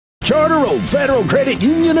Charter Oak Federal Credit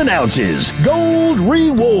Union announces Gold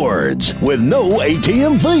Rewards with no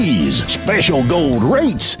ATM fees, special gold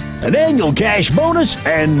rates, an annual cash bonus,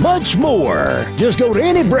 and much more. Just go to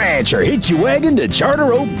any branch or hitch your wagon to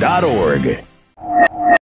charteroak.org.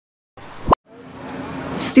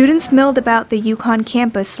 Students milled about the UConn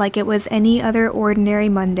campus like it was any other ordinary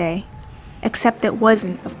Monday. Except it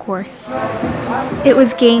wasn't, of course. It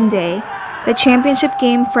was game day, the championship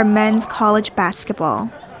game for men's college basketball,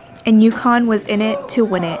 and UConn was in it to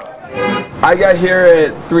win it. I got here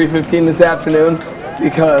at 3:15 this afternoon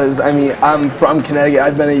because, I'm from Connecticut.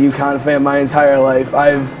 I've been a UConn fan my entire life.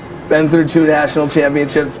 I've been through 2 national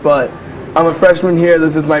championships, but I'm a freshman here.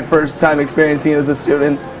 This is my first time experiencing it as a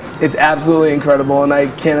student. It's absolutely incredible, and I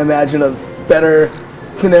can't imagine a better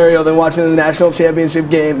scenario than watching the national championship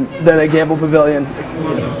game than at Gamble Pavilion.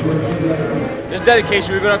 There's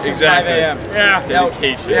dedication. We've been up since 5 a.m. Yeah.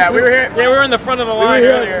 Dedication. Yeah, we were here. Yeah, we were in the front of the line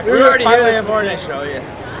earlier. We were already here this morning.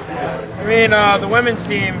 The women's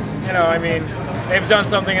team, they've done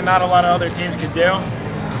something that not a lot of other teams could do.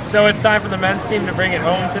 So it's time for the men's team to bring it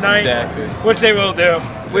home tonight, which they will do.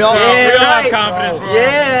 We all have confidence for them.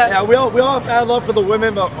 Yeah, we all have mad love for the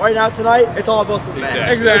women, but right now tonight, it's all about the men.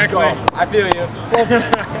 Exactly. I feel you.